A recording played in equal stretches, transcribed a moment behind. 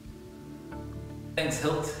Thanks,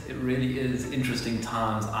 Hilt. It really is interesting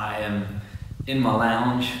times. I am in my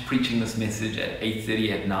lounge preaching this message at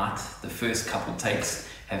 8:30 at night. The first couple takes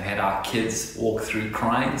have had our kids walk through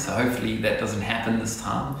crying, so hopefully that doesn't happen this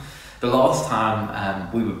time. The last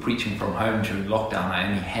time we were preaching from home during lockdown, I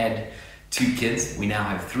only had 2 kids. We now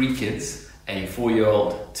have 3 kids, a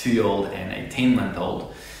 4-year-old, 2-year-old, and a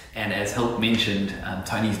 10-month-old. And as Hilt mentioned,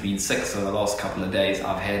 Tony's been sick, so the last couple of days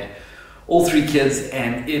I've had all 3 kids,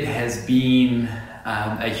 and it has been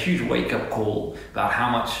a huge wake-up call about how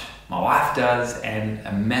much my wife does, and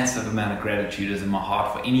a massive amount of gratitude is in my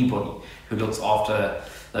heart for anybody who looks after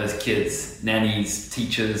those kids, nannies,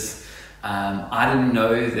 teachers. I didn't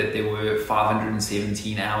know that there were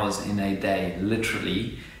 517 hours in a day.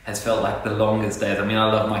 Literally has felt like the longest days. I mean,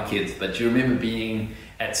 I love my kids, but do you remember being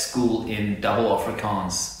at school in double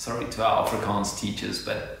Afrikaans? Sorry to our Afrikaans teachers,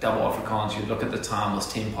 but double Afrikaans, you'd look at the time, it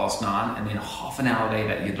was 10 past 9, and then half an hour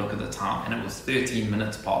later you'd look at the time and it was 13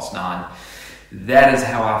 minutes past 9. That is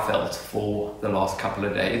how I felt for the last couple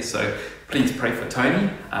of days. So please pray for Tony,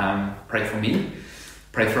 pray for me,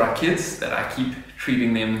 pray for our kids, that I keep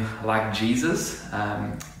treating them like Jesus.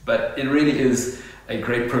 But it really is a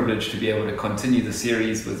great privilege to be able to continue the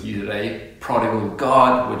series with you today, Prodigal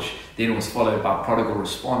God, which then was followed by Prodigal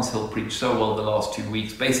Response. He'll preach so well the last 2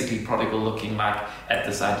 weeks. Basically, prodigal looking like at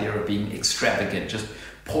this idea of being extravagant, just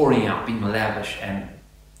pouring out, being lavish. And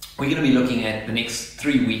we're going to be looking at the next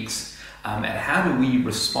 3 weeks at how do we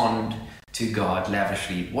respond to God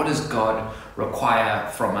lavishly. What does God require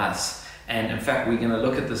from us? And in fact, we're going to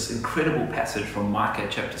look at this incredible passage from Micah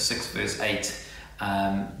chapter 6, verse 8,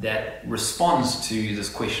 that responds to this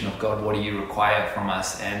question of God, what do you require from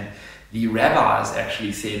us? And the rabbis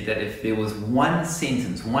actually said that if there was one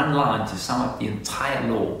sentence, one line to sum up the entire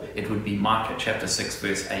law, it would be Micah chapter 6,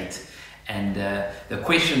 verse 8. And the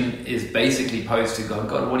question is basically posed to God,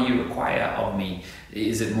 God, what do you require of me?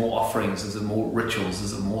 Is it more offerings? Is it more rituals?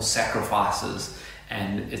 Is it more sacrifices?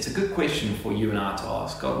 And it's a good question for you and I to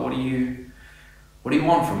ask, God, what do you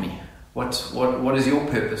want from me? What is your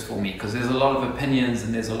purpose for me? Because there's a lot of opinions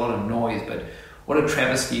and there's a lot of noise, but what a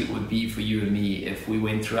travesty it would be for you and me if we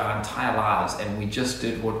went through our entire lives and we just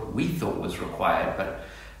did what we thought was required. But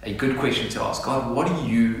a good question to ask, God, what do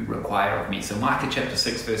you require of me? So Micah chapter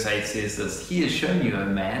 6 verse 8 says this, He has shown you, O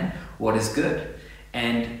man, what is good.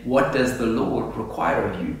 And what does the Lord require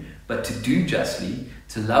of you? But to do justly,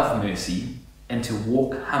 to love mercy, and to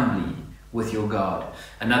walk humbly with your God.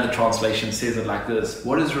 Another translation says it like this,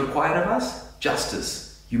 what is required of us?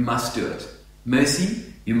 Justice, you must do it.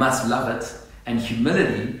 Mercy, you must love it. And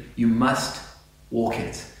humility, you must walk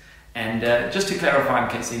it. And just to clarify, in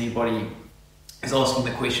case anybody is asking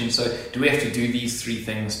the question, so do we have to do these 3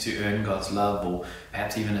 things to earn God's love, or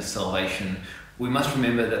perhaps even His salvation? We must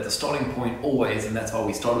remember that the starting point always, and that's why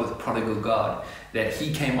we started with prodigal God, that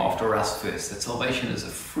He came after us first, that salvation is a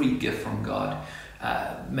free gift from God.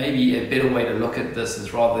 Maybe a better way to look at this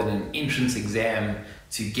is rather than an entrance exam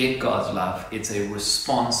to get God's love, it's a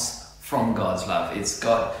response from God's love. It's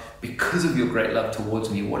God, because of your great love towards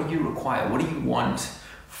me, what do you require? What do you want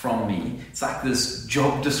from me? It's like this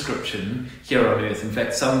job description here on earth. In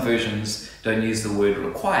fact, some versions don't use the word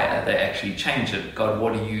require, they actually change it. God,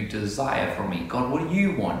 what do you desire from me? God, what do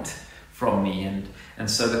you want from me? And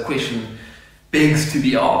so the question begs to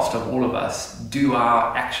be asked of all of us, do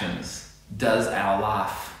our actions, does our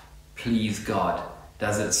life please God?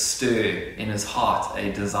 Does it stir in His heart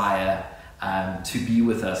a desire to be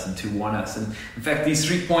with us and to want us? And in fact, these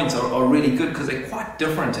 3 points are really good because they're quite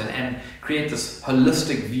different and create this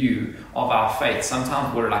holistic view of our faith.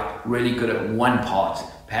 Sometimes we're like really good at one part.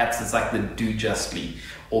 Perhaps it's like the do justly,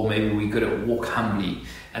 or maybe we're good at walk humbly.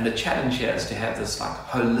 And the challenge here is to have this like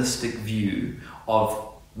holistic view of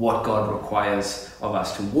what God requires of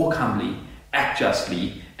us, to walk humbly, act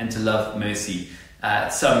justly, and to love mercy.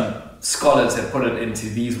 Some scholars have put it into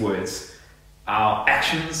these words: our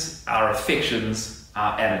actions, our affections,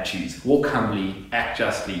 our attitudes. Walk humbly, act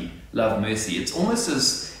justly, love mercy. It's almost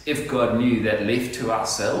as if God knew that left to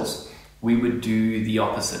ourselves, we would do the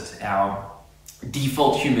opposite. Our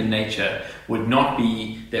default human nature would not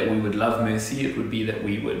be that we would love mercy, it would be that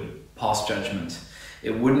we would pass judgment.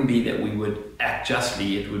 It wouldn't be that we would act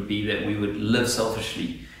justly, it would be that we would live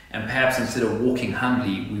selfishly. And perhaps instead of walking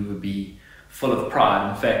humbly, we would be full of pride.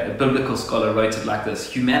 In fact, a biblical scholar wrote it like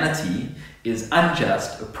this: humanity is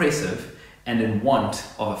unjust, oppressive, and in want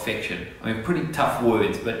of affection. I mean, pretty tough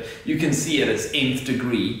words, but you can see at its nth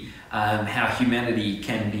degree how humanity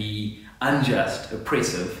can be unjust,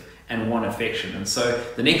 oppressive, and want affection. And so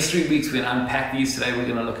the next 3 weeks we're going to unpack these. Today we're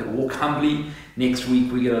going to look at walk humbly. Next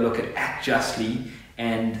week we're going to look at act justly.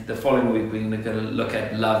 and the following week we're going to look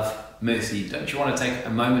at love, mercy. Don't you want to take a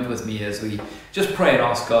moment with me as we just pray and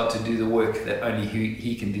ask God to do the work that only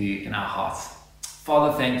He can do in our hearts?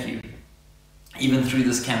 Father, thank you. Even through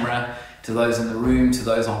this camera, to those in the room, to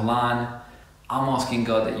those online, I'm asking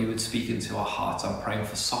God that you would speak into our hearts. I'm praying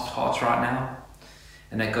for soft hearts right now,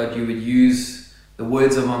 and that God, you would use the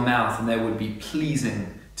words of my mouth and they would be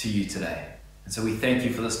pleasing to you today. And so we thank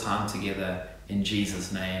you for this time together in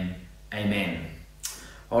Jesus' name. Amen.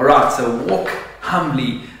 All right, so walk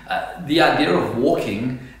humbly. The idea of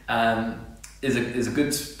walking is a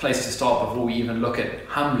good place to start before we even look at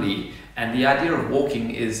humbly. And the idea of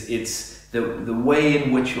walking is it's the way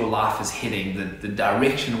in which your life is heading, the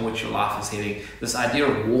direction in which your life is heading. This idea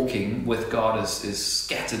of walking with God is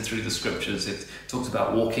scattered through the scriptures. It talks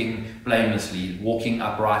about walking blamelessly, walking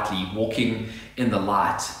uprightly, walking in the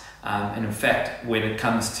light. And in fact, when it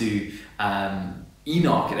comes to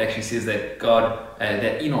Enoch, it actually says that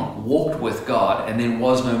that Enoch walked with God and then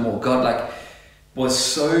was no more. God was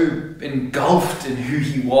so engulfed in who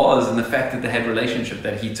he was and the fact that they had a relationship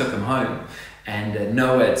that he took him home. And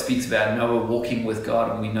Noah, it speaks about Noah walking with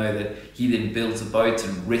God, and we know that he then builds a boat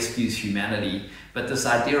and rescues humanity. But this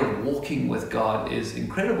idea of walking with God is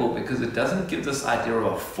incredible because it doesn't give this idea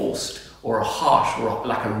of a forced or a harsh or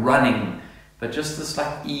like a running, but just this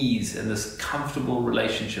like ease and this comfortable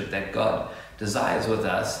relationship that God desires with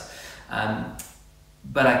us.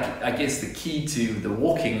 But I guess the key to the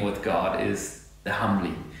walking with God is the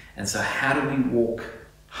humbly. And so how do we walk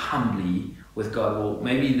humbly with God? Well,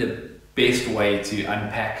 maybe the best way to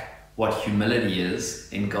unpack what humility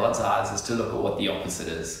is in God's eyes is to look at what the opposite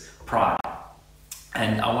is, pride.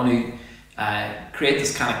 And I want to create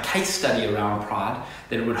this kind of case study around pride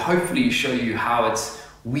that would hopefully show you how it's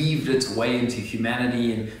weaved its way into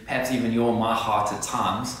humanity and perhaps even your and my heart at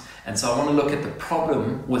times. And so I want to look at the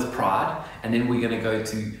problem with pride, and then we're going to go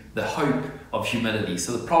to the hope of humility.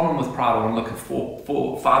 So the problem with pride, I want to look at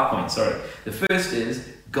 5 points. The first is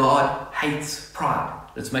God hates pride.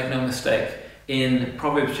 Let's make no mistake. In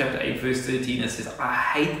Proverbs chapter 8, verse 13, it says, I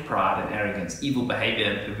hate pride and arrogance, evil behavior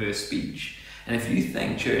and perverse speech. And if you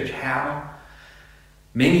think, church, how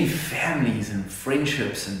many families and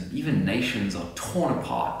friendships and even nations are torn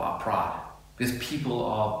apart by pride, because people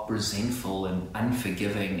are resentful and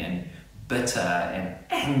unforgiving and bitter and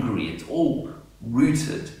angry. It's all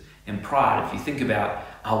rooted in pride. If you think about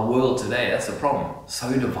our world today, that's a problem.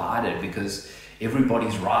 So divided because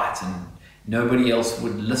everybody's right and nobody else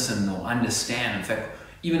would listen or understand. In fact,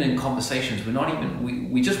 even in conversations,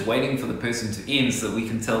 we're just waiting for the person to end so that we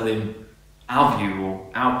can tell them our view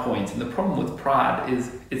or our point. And the problem with pride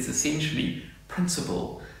is it's essentially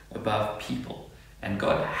principle above people. And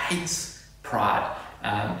God hates pride.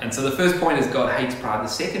 And so the first point is God hates pride. The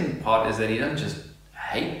second part is that he doesn't just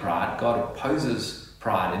hate pride, God opposes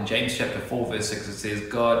pride. In James chapter 4, verse 6, it says,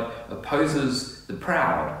 God opposes the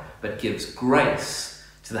proud, but gives grace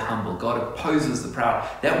to the humble. God opposes the proud.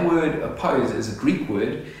 That word oppose is a Greek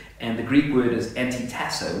word, and the Greek word is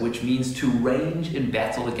antitasso, which means to range in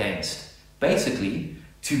battle against. Basically,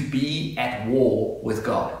 to be at war with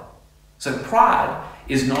God. So pride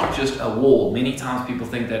is not just a wall. Many times people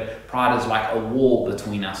think that pride is like a wall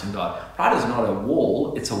between us and God. Pride is not a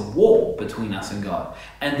wall, it's a wall between us and God.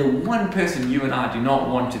 And the one person you and I do not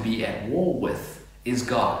want to be at war with is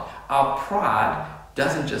God. Our pride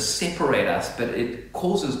doesn't just separate us, but it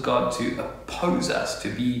causes God to oppose us, to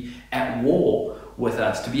be at war with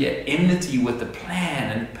us, to be at enmity with the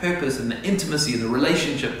plan and purpose and the intimacy and the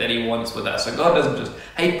relationship that he wants with us. So God doesn't just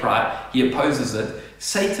hate pride, he opposes it.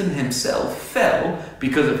 Satan himself fell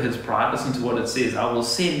because of his pride. Listen to what it says. I will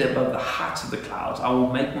ascend above the heights of the clouds. I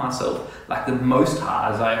will make myself like the Most High,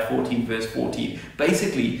 Isaiah 14 verse 14.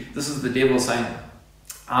 Basically, this is the devil saying,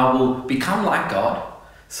 I will become like God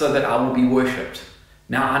so that I will be worshipped.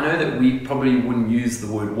 Now, I know that we probably wouldn't use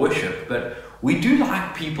the word worship, but we do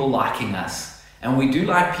like people liking us. And we do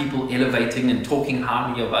like people elevating and talking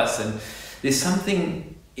highly of us. And there's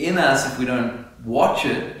something in us, if we don't watch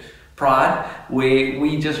it, pride, where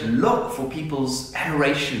we just look for people's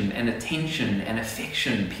adoration and attention and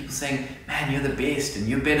affection. People saying, man, you're the best and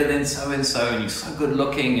you're better than so-and-so and you're so good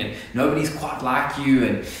looking and nobody's quite like you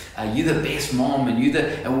and you're the best mom and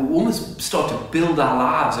and we almost start to build our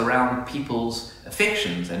lives around people's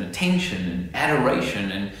affections and attention and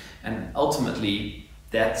adoration and ultimately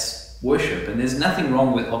that's worship. And there's nothing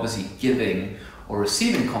wrong with obviously giving or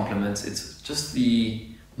receiving compliments. It's just the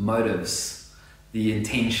motives, the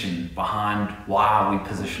intention behind why we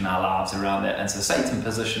position our lives around that. And so Satan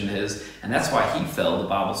positioned his, and that's why he fell, the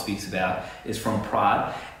Bible speaks about, is from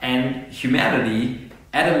pride. And humanity,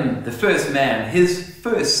 Adam, the first man, his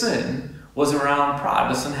first sin was around pride.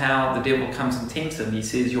 Listen how the devil comes and tempts him. He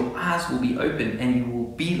says, your eyes will be open and you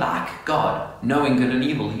will be like God, knowing good and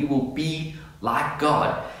evil. You will be like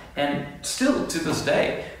God. And still to this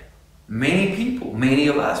day, many people, many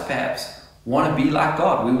of us perhaps, want to be like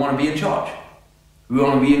God. We want to be in charge. We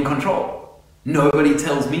want to be in control. Nobody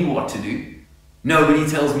tells me what to do. Nobody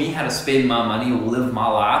tells me how to spend my money or live my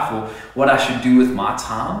life or what I should do with my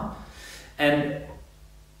time. And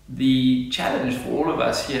the challenge for all of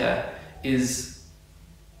us here is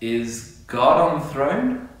God on the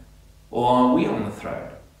throne or are we on the throne?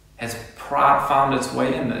 Has pride found its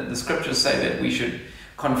way in? The scriptures say that we should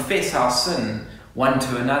confess our sin one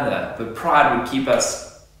to another, but pride would keep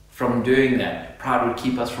us from doing that. Pride would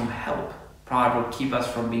keep us from help. Pride would keep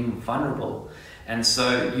us from being vulnerable. And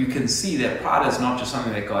so you can see that pride is not just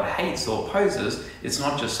something that God hates or opposes. It's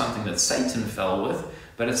not just something that Satan fell with,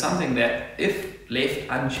 but it's something that, if left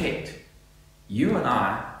unchecked, you and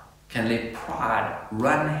I can let pride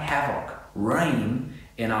run havoc, reign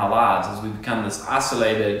in our lives as we become this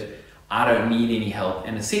isolated, I don't need any help.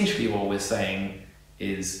 And essentially what we're saying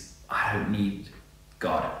is, I don't need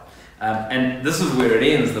God. And this is where it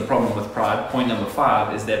ends, the problem with pride. Point number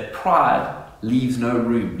 5 is that pride leaves no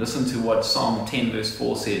room. Listen to what Psalm 10 verse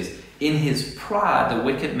 4 says. In his pride, the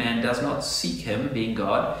wicked man does not seek him, being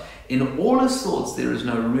God. In all his thoughts, there is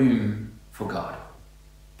no room for God.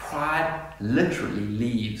 Pride literally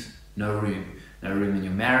leaves no room. No room in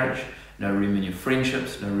your marriage, no room in your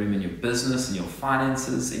friendships, no room in your business, in your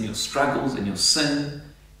finances, in your struggles, in your sin.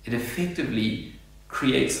 It effectively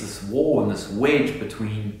creates this wall and this wedge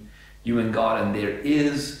between you and God, and there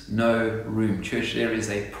is no room. Church, there is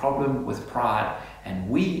a problem with pride, and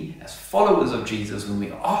we, as followers of Jesus, when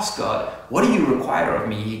we ask God, what do you require of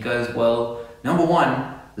me? He goes, well, number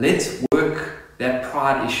 1, let's work that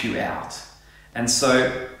pride issue out. And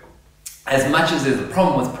so, as much as there's a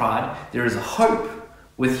problem with pride, there is a hope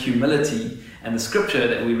with humility. And the scripture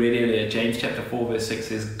that we read earlier, James chapter 4 verse 6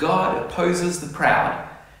 says, God opposes the proud,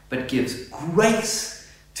 but gives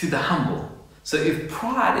grace to the humble. So if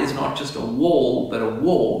pride is not just a wall, but a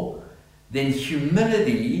war, then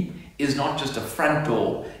humility is not just a front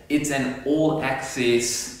door. It's an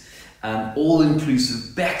all-access,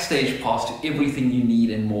 all-inclusive backstage pass to everything you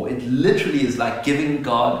need and more. It literally is like giving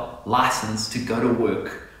God license to go to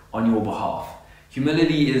work on your behalf.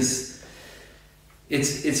 Humility is,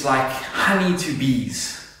 it's like honey to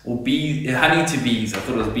bees. Or honey to bees. I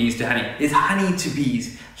thought it was bees to honey. It's honey to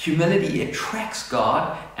bees. Humility attracts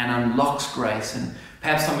God and unlocks grace. And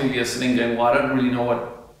perhaps some of you are sitting going, well, I don't really know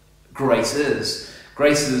what grace is.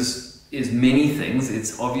 Grace is many things.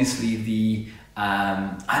 It's obviously the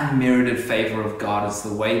unmerited favor of God. It's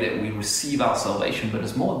the way that we receive our salvation, but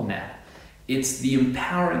it's more than that. It's the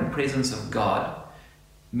empowering presence of God,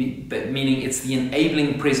 but meaning it's the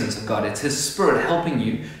enabling presence of God. It's His Spirit helping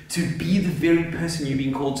you to be the very person you've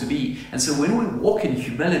been called to be. And so when we walk in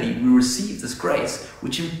humility, we receive this grace,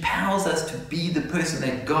 which empowers us to be the person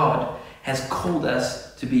that God has called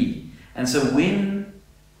us to be. And so when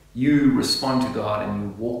you respond to God and you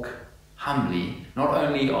walk humbly, not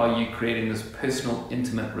only are you creating this personal,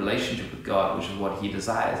 intimate relationship with God, which is what He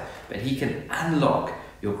desires, but He can unlock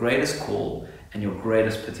your greatest call and your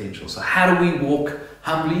greatest potential. So how do we walk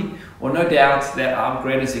humbly? Well, no doubt that our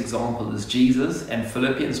greatest example is Jesus, and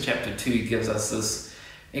Philippians chapter 2 gives us this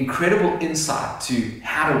incredible insight to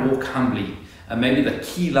how to walk humbly. Maybe the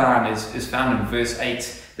key line is found in verse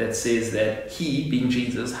 8 that says that He, being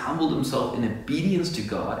Jesus, humbled Himself in obedience to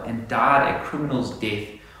God and died a criminal's death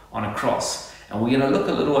on a cross. And we're going to look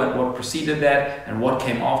a little at what preceded that and what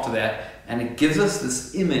came after that, and it gives us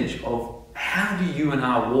this image of how do you and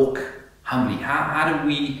I walk humbly? How do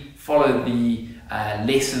we follow the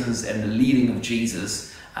lessons and the leading of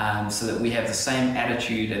Jesus so that we have the same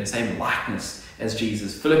attitude and same likeness as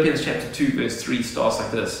Jesus? Philippians chapter 2 verse 3 starts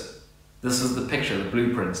like this. This is the picture, the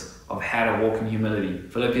blueprint of how to walk in humility.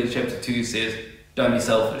 Philippians chapter 2 says, don't be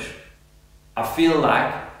selfish. I feel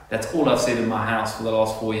like that's all I've said in my house for the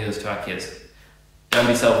last 4 years to our kids. Don't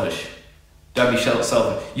be selfish. Don't be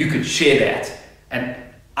selfish. You could share that. And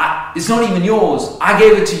it's not even yours. I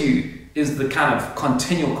gave it to you. Is the kind of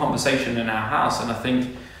continual conversation in our house. And I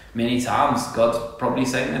think many times God's probably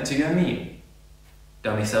saying that to you and me.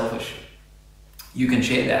 Don't be selfish. You can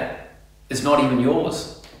share that. It's not even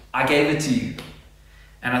yours. I gave it to you.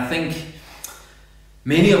 And I think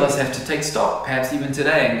many of us have to take stock, perhaps even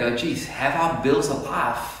today, and go, geez, have I built a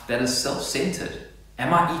life that is self-centered?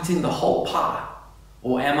 Am I eating the whole pie?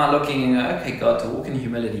 Or am I looking and go, okay, God, to walk in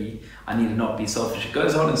humility, I need to not be selfish. It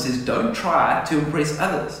goes on and says, don't try to impress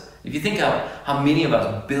others. If you think of how many of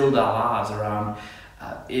us build our lives around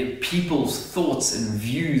people's thoughts and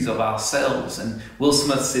views of ourselves. And Will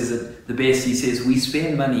Smith says it the best. He says, we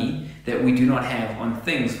spend money that we do not have on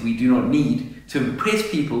things we do not need to impress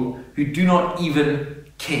people who do not even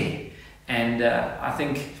care. And I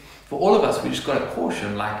think for all of us, we just got to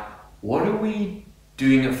caution, like, what are we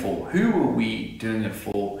doing it for? Who are we doing it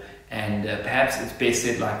for? And perhaps it's best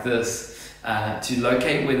said like this, to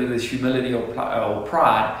locate whether there's humility or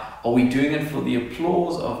pride. Are we doing it for the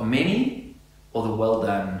applause of many or the well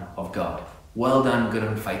done of God? Well done, good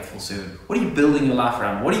and faithful servant. What are you building your life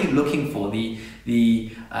around? What are you looking for?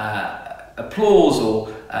 The applause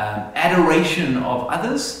or adoration of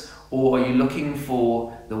others? Or are you looking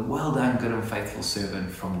for the well done, good and faithful servant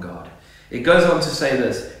from God? It goes on to say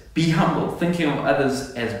this, be humble, thinking of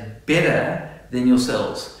others as better than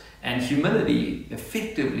yourselves. And humility,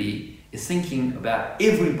 effectively, is thinking about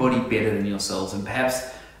everybody better than yourselves. And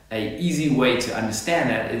perhaps an easy way to understand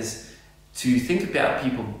that is to think about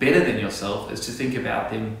people better than yourself is to think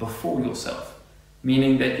about them before yourself.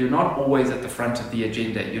 Meaning that you're not always at the front of the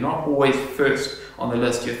agenda. You're not always first on the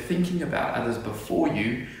list. You're thinking about others before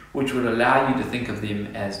you, which would allow you to think of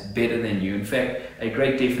them as better than you. In fact, a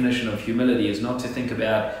great definition of humility is to think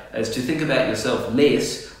about yourself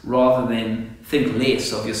less rather than think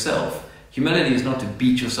less of yourself. Humility is not to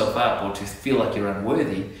beat yourself up or to feel like you're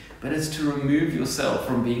unworthy, but it's to remove yourself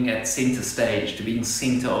from being at center stage, to being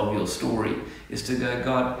center of your story. Is to go,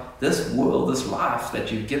 God, this world, this life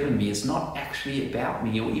that you've given me is not actually about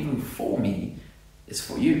me or even for me, it's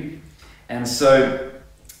for you. And so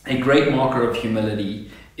a great marker of humility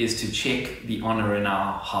is to check the honor in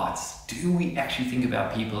our hearts. Do we actually think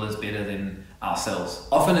about people as better than ourselves?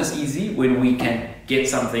 Often it's easy when we can get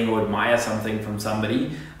something or admire something from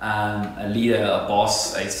somebody, a leader, a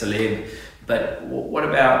boss, a celeb. But what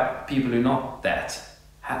about people who are not that?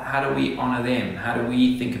 How do we honor them? How do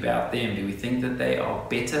we think about them? Do we think that they are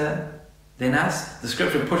better than us? The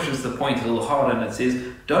scripture pushes the point a little harder and it says,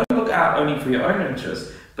 don't look out only for your own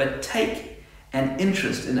interest, but take an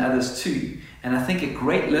interest in others too. And I think a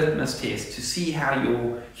great litmus test to see how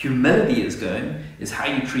your humility is going is how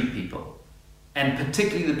you treat people. And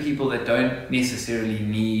particularly the people that don't necessarily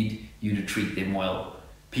need you to treat them well.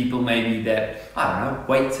 People maybe that,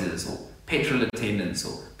 waiters or petrol attendants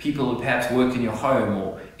or people who perhaps work in your home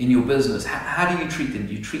or in your business. How do you treat them?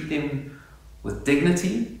 Do you treat them with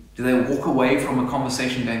dignity? Do they walk away from a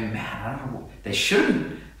conversation going, man, I don't know, they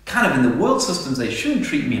shouldn't, kind of in the world systems, they shouldn't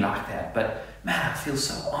treat me like that, but man, I feel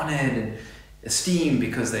so honored and esteemed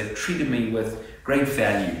because they've treated me with great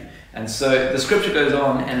value. And so the scripture goes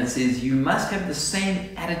on and it says, you must have the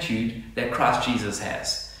same attitude that Christ Jesus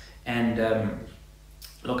has. And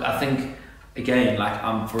look, I think, again, like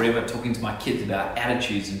I'm forever talking to my kids about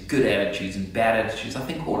attitudes and good attitudes and bad attitudes. I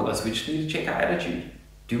think all of us, we just need to check our attitude.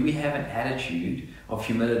 Do we have an attitude of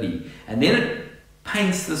humility? And then it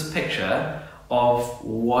paints this picture of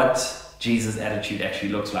what Jesus' attitude actually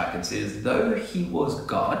looks like. It says, though he was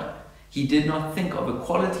God, he did not think of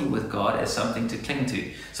equality with God as something to cling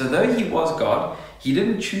to. So though he was God, he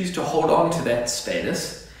didn't choose to hold on to that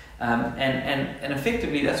status. And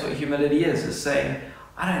effectively, that's what humility is saying,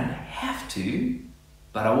 I don't have to,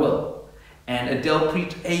 but I will. And Adele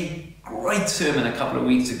preached a great sermon a couple of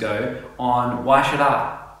weeks ago on why should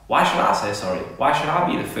I say sorry? Why should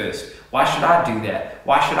I be the first? Why should I do that?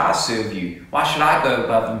 Why should I serve you? Why should I go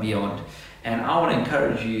above and beyond? And I want to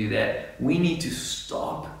encourage you that we need to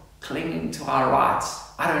stop clinging to our rights.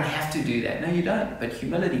 I don't have to do that. No, you don't. But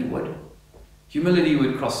humility would. Humility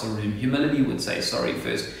would cross the room. Humility would say sorry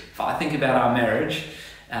first. If I think about our marriage,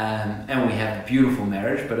 and we have a beautiful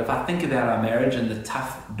marriage, but if I think about our marriage and the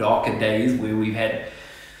tough, darker days where we've had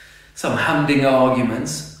some humdinger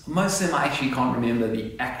arguments, most of them I actually can't remember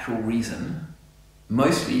the actual reason.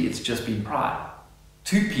 Mostly it's just been pride.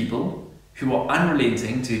 Two people who are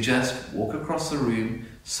unrelenting to just walk across the room,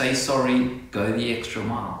 say sorry, go the extra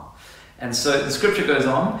mile. And so the scripture goes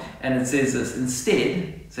on and it says this,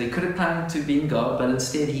 instead, so he could have clung to being God, but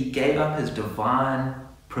instead he gave up his divine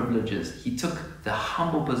privileges. He took the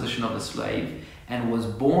humble position of a slave and was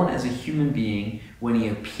born as a human being when he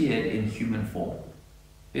appeared in human form. Have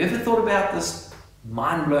you ever thought about this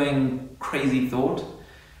mind-blowing, crazy thought?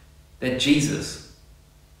 That Jesus,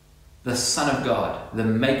 the Son of God, the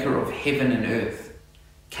maker of heaven and earth,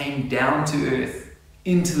 came down to earth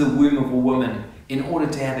into the womb of a woman in order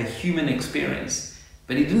to have a human experience.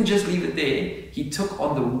 But he didn't just leave it there. He took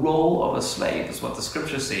on the role of a slave, is what the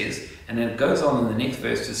scripture says. And then it goes on in the next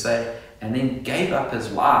verse to say, and then gave up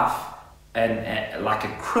his life and like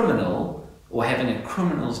a criminal or having a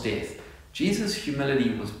criminal's death. Jesus'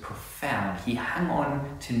 humility was profound. He hung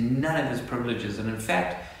on to none of his privileges. And in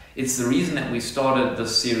fact, It's the reason that we started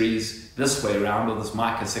this series this way around, or this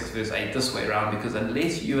Micah 6 verse 8 this way around, because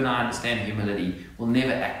unless you and I understand humility, we'll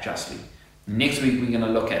never act justly. Next week, we're going to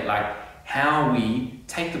look at how we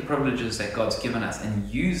take the privileges that God's given us and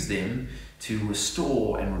use them to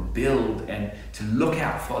restore and rebuild and to look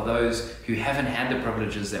out for those who haven't had the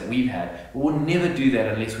privileges that we've had. But we'll never do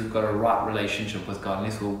that unless we've got a right relationship with God,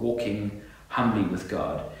 unless we're walking humbly with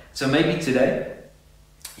God. So maybe today,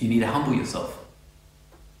 you need to humble yourself.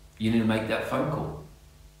 You need to make that phone call.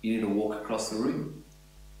 You need to walk across the room.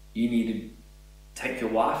 You need to take your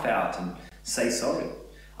wife out and say sorry.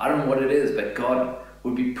 I don't know what it is, but God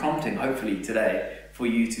would be prompting, hopefully today, for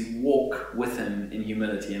you to walk with him in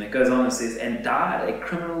humility. And it goes on and says, and died a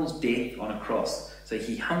criminal's death on a cross. So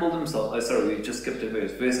he humbled himself. Oh, sorry, we just skipped a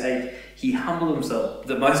verse. Verse 8, he humbled himself,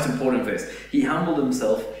 the most important verse. He humbled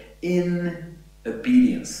himself in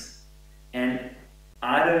obedience. And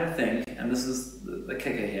I don't think, and this is the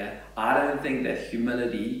kicker here, I don't think that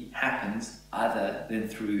humility happens other than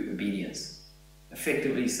through obedience.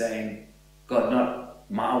 Effectively saying, God, not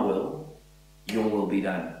my will, your will be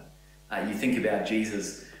done. You think about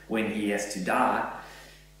Jesus when he has to die,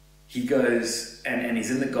 he goes and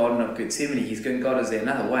he's in the Garden of Gethsemane. He's going, God, is there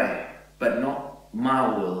another way? But not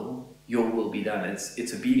my will, your will be done.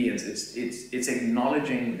 It's obedience. It's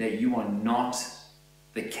acknowledging that you are not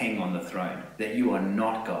the king on the throne, that you are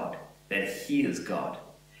not God, that he is God.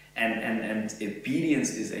 And obedience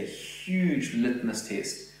is a huge litmus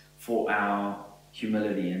test for our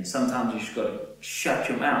humility. And sometimes you just got to shut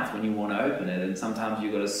your mouth when you want to open it, and sometimes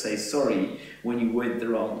you got to say sorry when you went the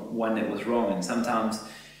wrong one that was wrong, and sometimes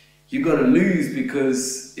you got to lose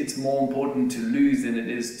because it's more important to lose than it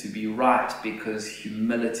is to be right, because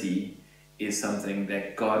humility is something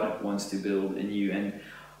that God wants to build in you. And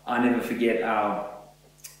I never forget our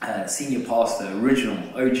senior pastor, original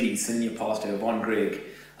OG senior pastor, Yvonne Gregg.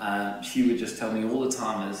 She would just tell me all the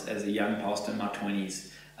time as a young pastor in my 20s,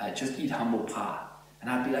 just eat humble pie. And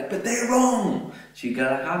I'd be like, but they're wrong. She'd go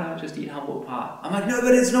like, oh no, just eat humble pie. I'm like, no,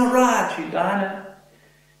 but it's not right. She'd go, no,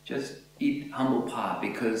 just eat humble pie,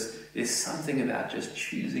 because there's something about just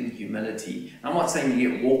choosing humility. And I'm not saying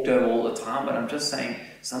you get walked over all the time, but I'm just saying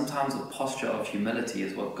sometimes the posture of humility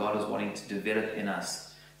is what God is wanting to develop in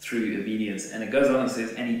us through obedience. And it goes on and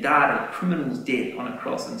says, and he died a criminal's death on a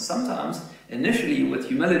cross. And sometimes, initially with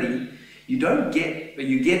humility, you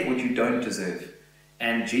get what you don't deserve.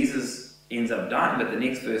 And Jesus ends up dying, but the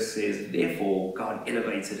next verse says, therefore God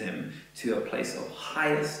elevated him to a place of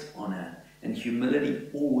highest honor. And humility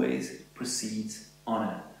always precedes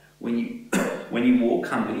honor. When you walk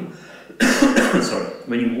humbly,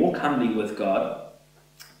 when you walk humbly with God,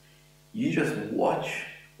 you just watch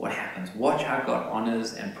what happens. Watch how God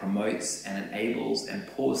honors and promotes and enables and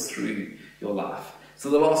pours through your life. So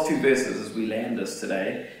the last two verses as we land this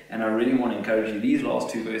today, and I really want to encourage you, these last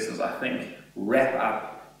two verses I think wrap up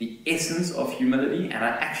the essence of humility, and I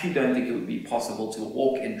actually don't think it would be possible to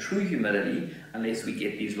walk in true humility unless we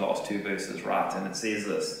get these last two verses right. And it says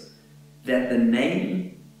this, that at the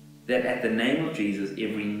name of Jesus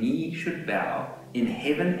every knee should bow in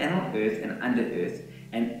heaven and on earth and under earth,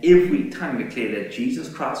 and every tongue declare that Jesus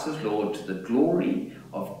Christ is Lord, to the glory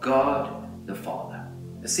of God the Father.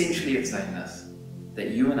 Essentially it's saying this, that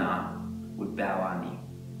you and I would bow our knee,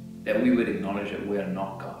 that we would acknowledge that we are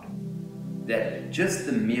not God, that just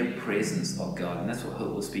the mere presence of God, and that's what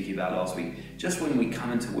Hill was speaking about last week, just when we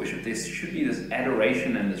come into worship, there should be this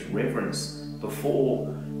adoration and this reverence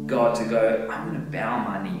before God to go, I'm going to bow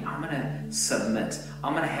my knee, I'm going to submit,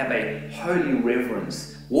 I'm going to have a holy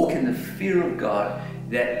reverence, walk in the fear of God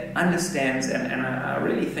that understands, and I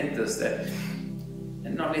really think this, that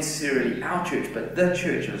not necessarily our church, but the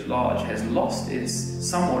church as large has lost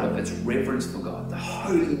somewhat of its reverence for God, the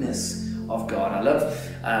holiness of God. I love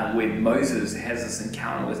when Moses has this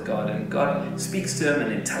encounter with God, and God speaks to him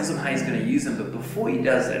and then tells him how he's going to use him, but before he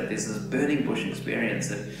does that, there's this burning bush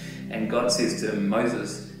experience, and God says to him,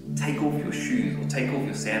 Moses, take off your shoes or take off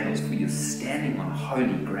your sandals, for you're standing on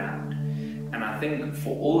holy ground. And I think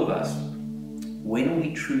for all of us, when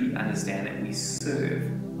we truly understand that we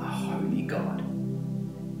serve a holy God,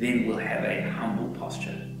 then we'll have a humble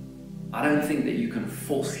posture. I don't think that you can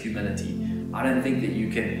force humility. I don't think that you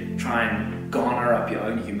can try and garner up your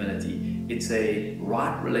own humility. It's a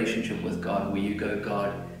right relationship with God where you go,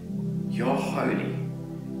 God, you're holy.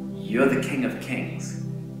 You're the King of Kings.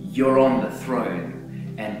 You're on the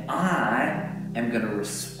throne. And I am going to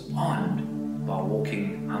respond by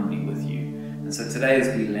walking humbly with you. And so today,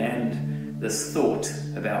 as we land this thought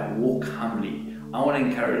about walk humbly, I want to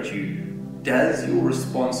encourage you, does your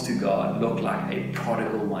response to God look like a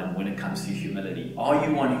prodigal one when it comes to humility? Are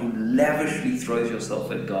you one who lavishly throws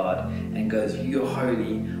yourself at God and goes, you're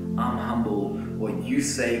holy, I'm humble? What you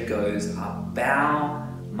say goes, I bow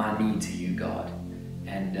my knee to you, God.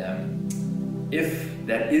 And if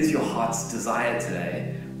that is your heart's desire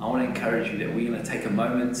today, I want to encourage you that we're going to take a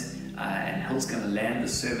moment and Hill's going to land the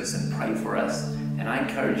service and pray for us. And I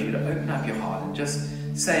encourage you to open up your heart and just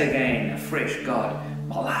say again, afresh, God,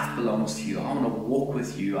 my life belongs to you. I want to walk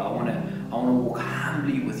with you. I want to walk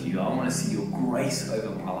humbly with you. I want to see your grace over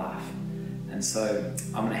my life. And so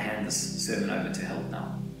I'm going to hand this sermon over to Hill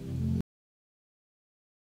now.